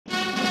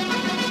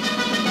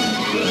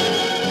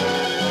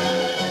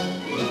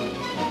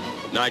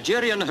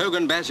Nigerian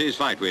Hogan Bassey's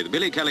fight with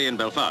Billy Kelly in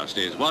Belfast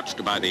is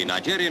watched by the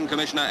Nigerian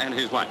commissioner and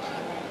his wife.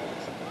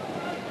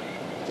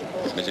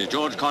 Mrs.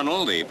 George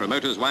Connell, the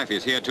promoter's wife,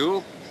 is here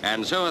too,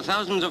 and so are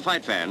thousands of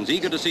fight fans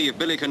eager to see if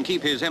Billy can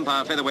keep his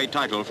Empire Featherweight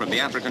title from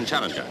the African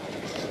challenger.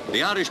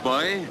 The Irish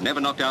boy,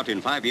 never knocked out in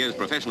 5 years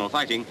professional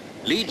fighting,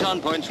 leads on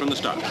points from the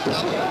start.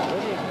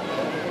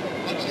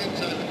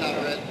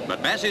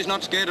 But Bassey's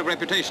not scared of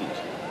reputations,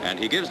 and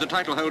he gives the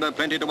title holder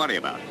plenty to worry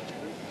about.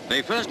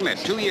 They first met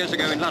 2 years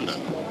ago in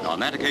London. On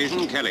that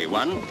occasion, Kelly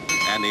won,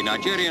 and the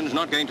Nigerian's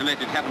not going to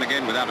let it happen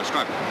again without a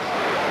struggle.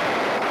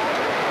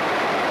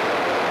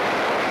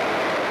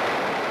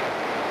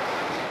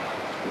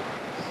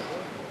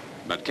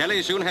 But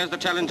Kelly soon has the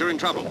challenger in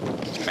trouble.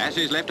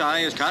 Bassey's left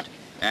eye is cut,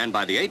 and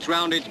by the 8th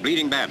round, it's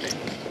bleeding badly.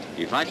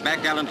 He fights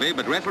back gallantly,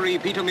 but referee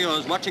Peter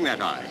Muir's watching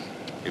that eye.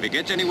 If it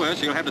gets any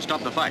worse, he'll have to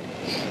stop the fight.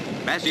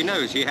 Bassey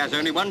knows he has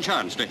only one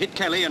chance to hit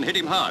Kelly and hit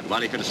him hard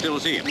while he can still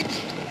see him.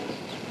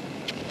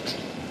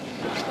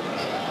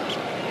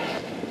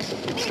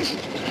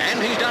 And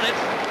he's done it.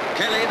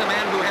 Kelly, the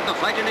man who had the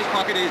fight in his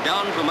pocket, is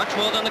down for much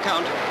more than the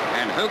count,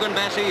 and Hogan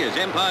Bassey is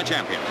Empire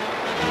champion.